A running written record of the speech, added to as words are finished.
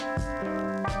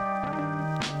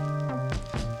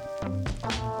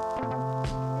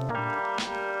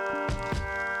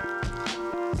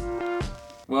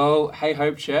Well, hey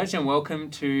Hope Church, and welcome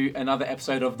to another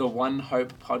episode of the One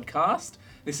Hope podcast.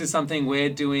 This is something we're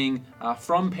doing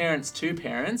from parents to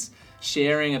parents,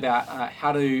 sharing about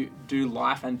how to do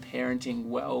life and parenting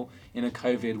well in a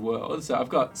COVID world. So I've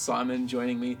got Simon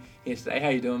joining me here today. How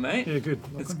you doing, mate? Yeah, good.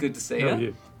 It's good to see How are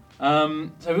you.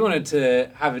 you? So we wanted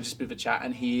to have just a bit of a chat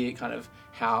and hear kind of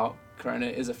how Corona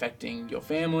is affecting your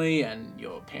family and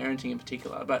your parenting in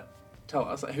particular. But tell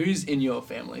us, like, who's in your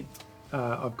family?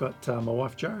 I've got my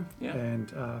wife Jo and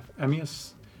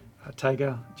Amius,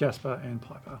 Tager, Jasper and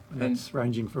Piper. And that's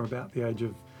ranging from about the age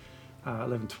of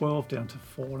 11, 12 down to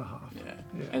 4.5. Yeah.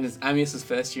 And it's Amius's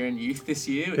first year in youth this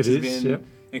year, which has been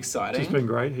exciting. It's been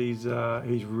great. He's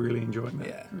really enjoying that.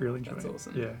 Yeah, really enjoying it. That's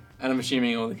awesome. Yeah. And I'm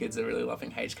assuming all the kids are really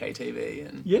loving HKTV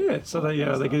and so they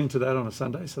get into that on a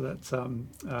Sunday. So that's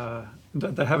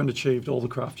they haven't achieved all the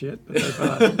craft yet,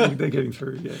 but they're getting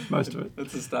through most of it.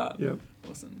 That's the start. Yeah.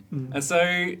 Awesome. And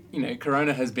so,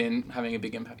 Corona has been having a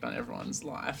big impact on everyone's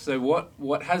life. So what's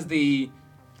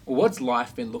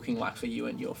life been looking like for you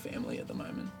and your family at the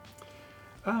moment?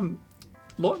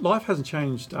 Life hasn't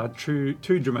changed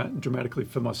too dramatically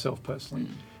for myself personally.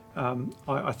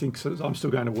 I think I'm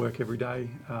still going to work every day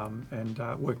and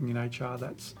working in HR.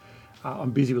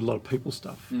 I'm busy with a lot of people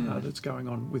stuff that's going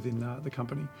on within the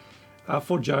company.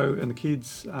 For Jo and the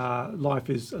kids,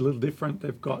 life is a little different.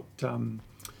 They've got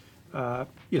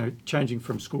changing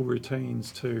from school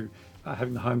routines to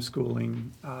having the homeschooling,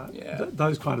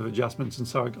 those kind of adjustments. And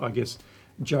so I guess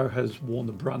Jo has worn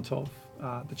the brunt of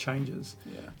the changes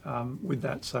with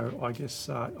that. So I guess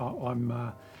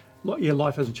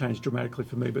life hasn't changed dramatically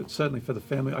for me, but certainly for the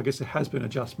family, I guess there has been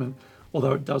adjustment,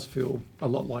 although it does feel a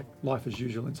lot like life as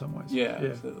usual in some ways. Yeah.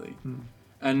 Absolutely.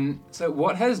 And so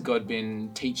what has God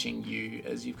been teaching you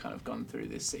as you've kind of gone through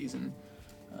this season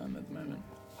at the moment?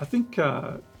 I think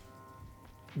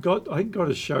God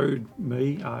has showed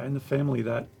me and the family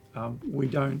that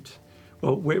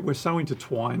we're so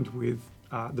intertwined with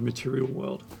the material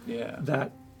world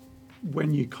that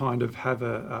when you kind of have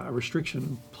a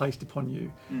restriction placed upon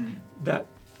you, that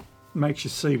makes you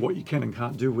see what you can and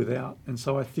can't do without. And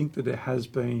so I think that there has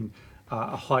been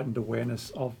a heightened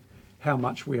awareness of how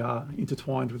much we are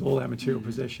intertwined with all our material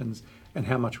possessions and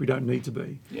how much we don't need to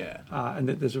be. And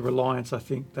that there's a reliance, I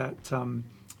think, that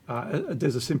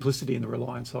there's a simplicity in the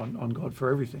reliance on God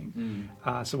for everything.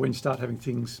 So when you start having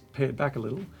things pared back a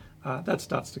little, that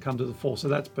starts to come to the fore. So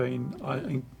that's been, I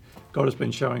think, God has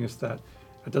been showing us that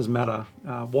it doesn't matter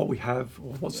what we have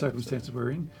or what circumstances we're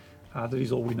in, that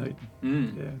He's all we need.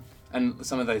 And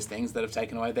some of those things that have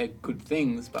taken away, they're good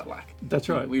things, but that's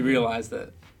right. We realise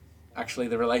that actually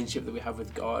the relationship that we have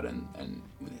with God and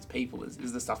with His people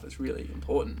is the stuff that's really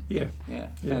important. Yeah,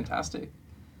 fantastic.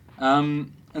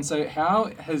 And so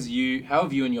how have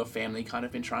you and your family kind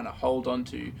of been trying to hold on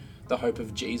to the hope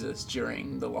of Jesus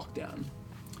during the lockdown?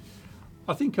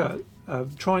 I think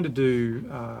trying to do,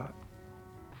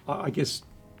 I guess,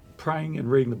 praying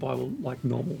and reading the Bible like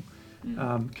normal,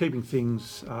 keeping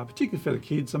things, particularly for the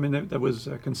kids. I mean, there was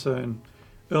a concern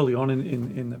early on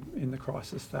in the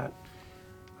crisis that,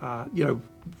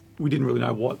 we didn't really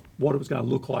know what it was going to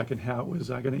look like and how it was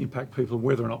going to impact people, and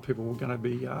whether or not people were going to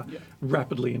be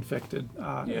rapidly infected,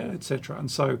 etc.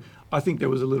 And so I think there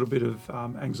was a little bit of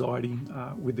anxiety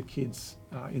with the kids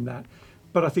in that.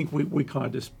 But I think we kind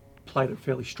of just played it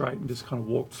fairly straight and just kind of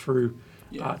walked through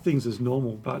things as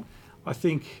normal. But I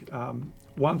think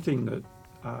one thing that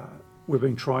we've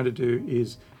been trying to do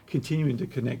is continuing to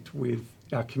connect with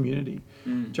our community.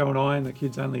 Jo and I and the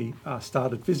kids only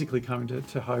started physically coming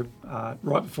to Hope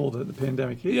right before the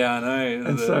pandemic hit. Yeah, I know.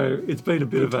 And so it's been a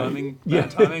bit of timing, bad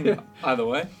timing, either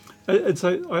way. And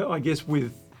so I guess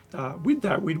with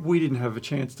that, we didn't have a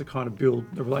chance to kind of build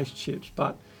the relationships,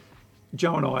 but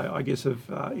Jo and I guess, have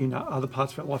in other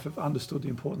parts of our life have understood the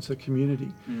importance of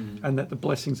community and that the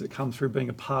blessings that come through being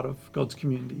a part of God's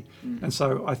community. And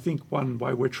so I think one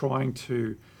way we're trying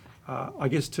to,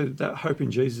 to that hope in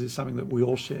Jesus is something that we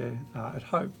all share at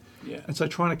Hope. And so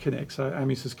trying to connect. So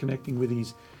Amius is connecting with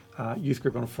his youth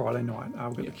group on a Friday night.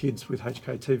 We've got the kids with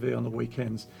HKTV on the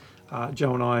weekends.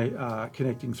 Jo and I are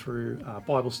connecting through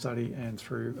Bible study and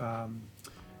through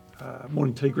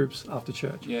morning tea groups after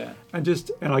church. And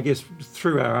I guess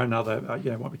through our own other,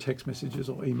 it might be text messages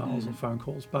or emails or phone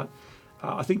calls. But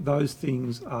I think those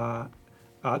things are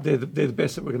they're the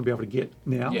best that we're going to be able to get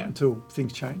now until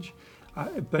things change.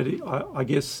 But I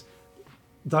guess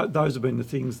those have been the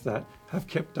things that have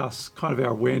kept us kind of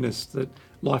our awareness that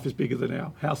life is bigger than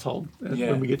our household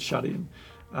when we get shut in.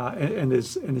 And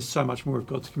there's so much more of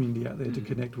God's community out there to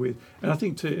connect with. And I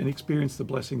think and experience the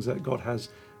blessings that God has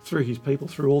through His people,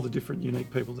 through all the different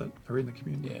unique people that are in the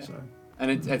community. Yeah. So.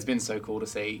 And it's been so cool to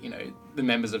see, you know, the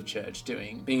members of church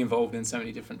being involved in so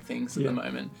many different things at the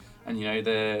moment. And, you know,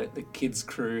 the kids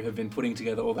crew have been putting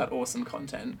together all that awesome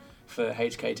content for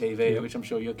HKTV, which I'm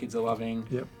sure your kids are loving.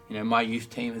 Yep. You know, my youth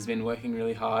team has been working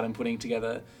really hard and putting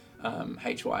together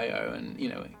HYO, and, you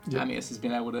know, Amias has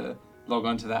been able to log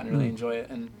on to that and really enjoy it.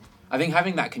 And I think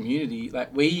having that community,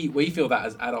 like we feel that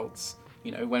as adults,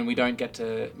 you know, when we don't get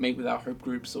to meet with our hope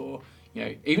groups, or, you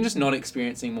know, even just not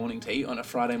experiencing morning tea on a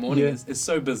Friday morning is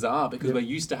so bizarre, because we're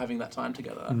used to having that time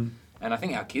together. And I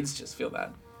think our kids just feel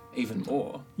that even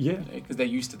more. Yeah. Because, you know, they're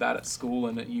used to that at school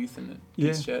and at youth and at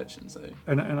kids' church. And so.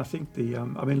 And I think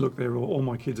I mean, look, all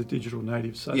my kids are digital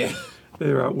natives, so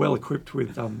they're well equipped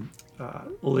with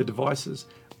all their devices.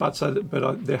 But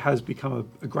there has become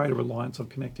a greater reliance on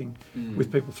connecting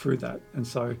with people through that. And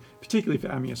so, particularly for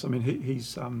Amias, I mean,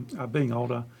 he's being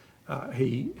older,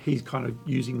 he's kind of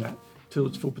using that to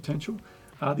its full potential.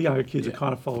 The younger kids are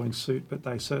kind of following suit, but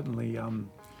they certainly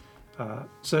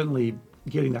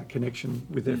getting that connection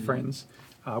with their friends,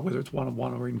 whether it's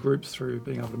one-on-one or in groups, through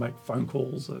being able to make phone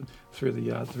calls through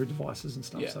devices and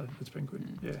stuff. So it's been good.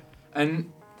 Yeah.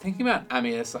 And thinking about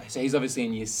Amias, like, so he's obviously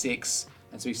in year 6.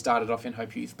 And so he started off in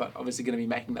Hope Youth, but obviously going to be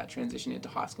making that transition into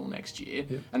high school next year.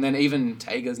 Yep. And then even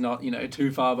Tager's not, you know,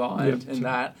 too far behind in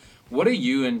that. What are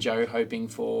you and Joe hoping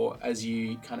for as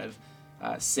you kind of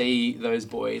see those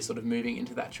boys sort of moving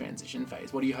into that transition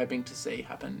phase? What are you hoping to see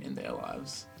happen in their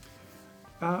lives?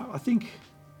 I think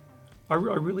I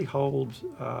really hold,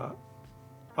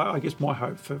 I guess my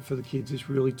hope for the kids is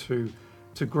really to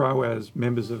grow as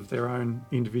members of their own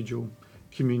individual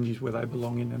communities where they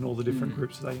belong in, and all the different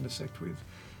groups that they intersect with,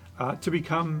 to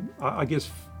become, I guess,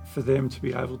 for them to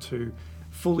be able to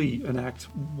fully enact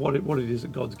what it is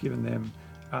that God's given them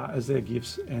as their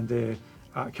gifts and their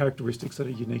characteristics that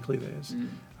are uniquely theirs.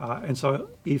 And so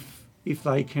if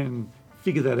they can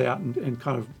figure that out and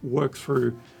kind of work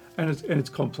through, and it's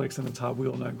complex and it's hard, we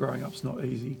all know growing up's not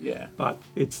easy. Yeah. But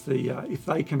it's if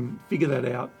they can figure that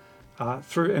out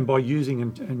through, and by using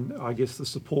and I guess the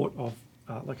support of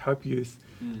like Hope Youth,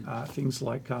 things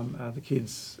like the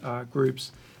kids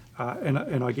groups,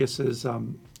 and I guess as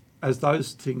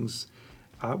those things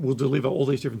will deliver all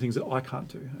these different things that I can't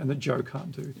do and that Joe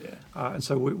can't do. Yeah. And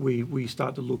so we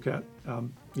start to look at,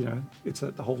 you know, it's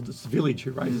the village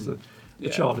who raises the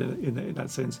child in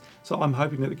that sense. So I'm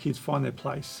hoping that the kids find their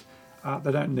place.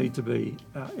 They don't need to be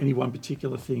any one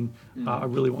particular thing. I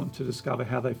really want to discover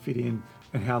how they fit in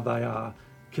and how they are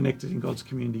connected in God's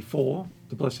community for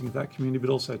the blessing of that community,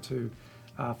 but also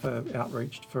for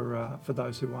outreach for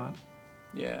those who aren't.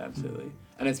 Yeah, absolutely.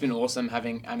 And it's been awesome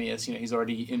having Amias. You know, he's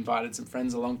already invited some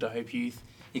friends along to Hope Youth.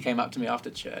 He came up to me after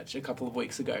church a couple of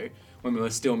weeks ago when we were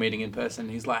still meeting in person.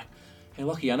 He's like, "Hey,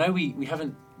 Lockie, I know we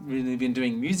haven't really been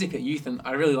doing music at youth, and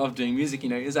I really love doing music. You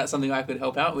know, is that something I could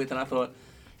help out with?" And I thought,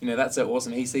 you know, that's so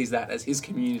awesome. He sees that as his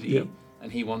community,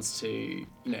 and he wants to, you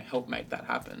know, help make that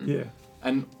happen. Yeah.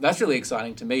 And that's really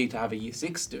exciting to me to have a year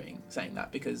 6 saying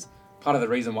that, because part of the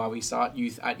reason why we start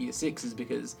youth at year 6 is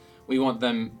because we want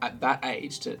them at that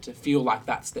age to feel like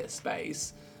that's their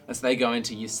space. As they go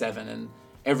into year 7 and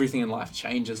everything in life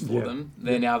changes for them.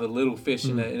 They're now the little fish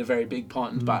in a very big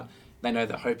pond, but they know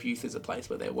that Hope Youth is a place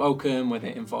where they're welcome, where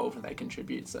they're involved, and they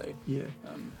contribute. So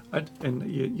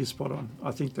and you're spot on.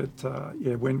 I think that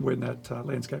when that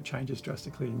landscape changes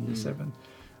drastically in year 7,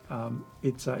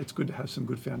 it's good to have some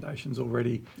good foundations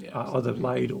already, either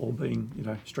laid or being, you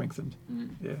know, strengthened.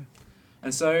 Yeah.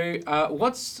 And so,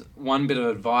 what's one bit of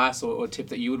advice or tip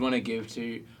that you would want to give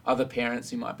to other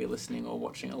parents who might be listening or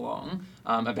watching along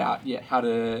about how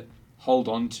to hold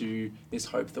on to this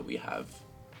hope that we have?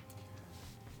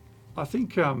 I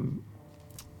think I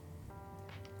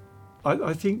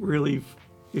think really,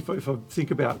 if I think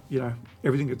about, you know,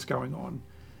 everything that's going on,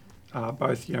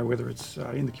 both, you know, whether it's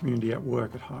in the community, at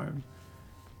work, at home,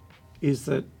 is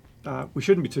that we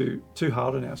shouldn't be too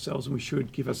hard on ourselves, and we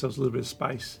should give ourselves a little bit of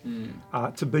space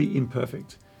to be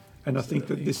imperfect. And I think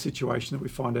that this situation that we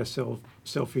find ourselves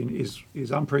in is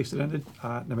unprecedented.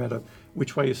 No matter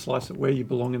which way you slice it, where you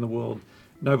belong in the world,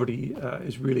 nobody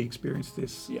has really experienced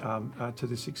this to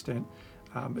this extent,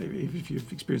 if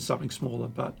you've experienced something smaller.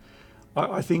 But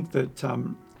I think that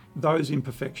those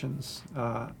imperfections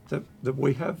that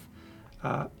we have,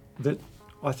 that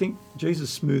I think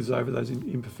Jesus smooths over those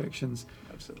imperfections.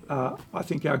 Absolutely. I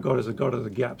think our God is a God of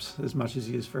the gaps as much as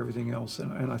he is for everything else.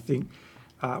 And I think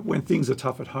when things are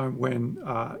tough at home, when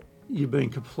you're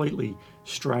being completely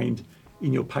strained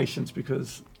in your patience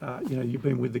because you know, you've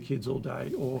been with the kids all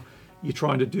day, or you're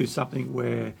trying to do something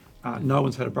where no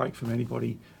one's had a break from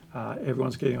anybody,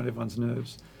 everyone's getting on everyone's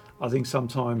nerves. I think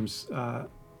sometimes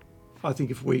I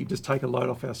think if we just take a load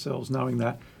off ourselves, knowing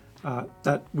that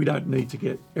that we don't need to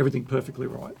get everything perfectly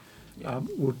right,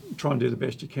 we'll try and do the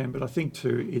best you can. But I think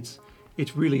too,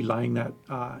 it's really laying that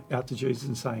out to Jesus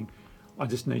and saying, I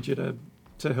just need you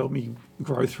to help me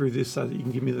grow through this so that you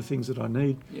can give me the things that I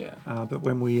need. Yeah. But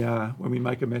when we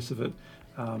make a mess of it,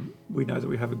 we know that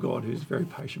we have a God who's very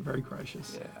patient, very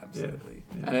gracious. Yeah, absolutely.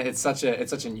 Yeah. And it's such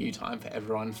a new time for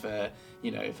everyone, for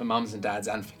mums and dads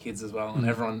and for kids as well. And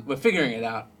everyone, we're figuring it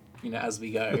out, as we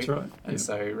go. That's right. And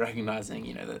so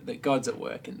recognizing, that God's at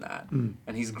work in that, and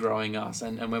He's growing us.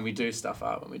 And when we do stuff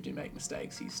up, when we do make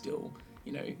mistakes, He's still,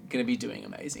 going to be doing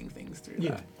amazing things through that.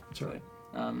 Yeah, that's right.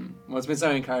 Well, it's been so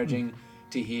encouraging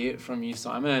to hear from you,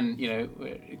 Simon, and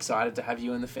we're excited to have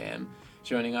you and the fam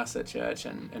joining us at church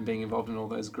and being involved in all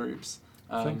those groups.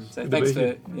 So thanks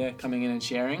for coming in and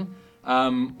sharing.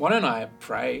 Why don't I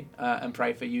pray and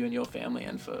pray for you and your family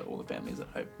and for all the families at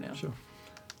Hope now. Sure.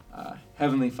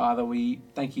 Heavenly Father, we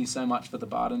thank you so much for the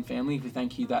Barden family. We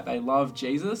thank you that they love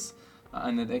Jesus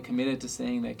and that they're committed to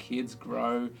seeing their kids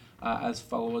grow as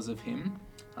followers of Him.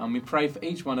 We pray for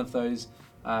each one of those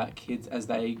kids as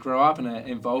they grow up and are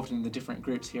involved in the different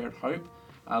groups here at Hope.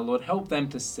 Lord, help them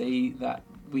to see that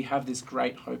we have this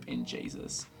great hope in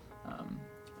Jesus.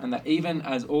 And that even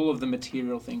as all of the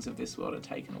material things of this world are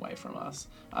taken away from us,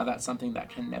 that's something that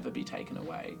can never be taken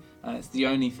away. And it's the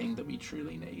only thing that we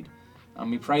truly need.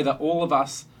 We pray that all of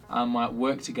us might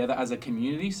work together as a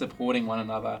community, supporting one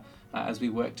another as we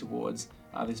work towards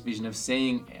this vision of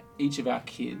seeing each of our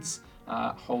kids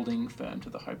holding firm to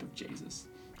the hope of Jesus.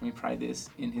 And we pray this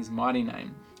in His mighty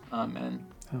name. Amen.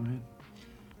 Amen.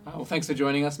 Well, thanks for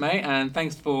joining us, mate, and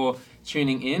thanks for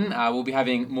tuning in. We'll be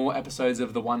having more episodes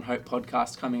of the One Hope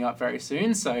podcast coming up very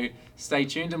soon, so stay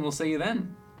tuned and we'll see you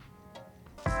then.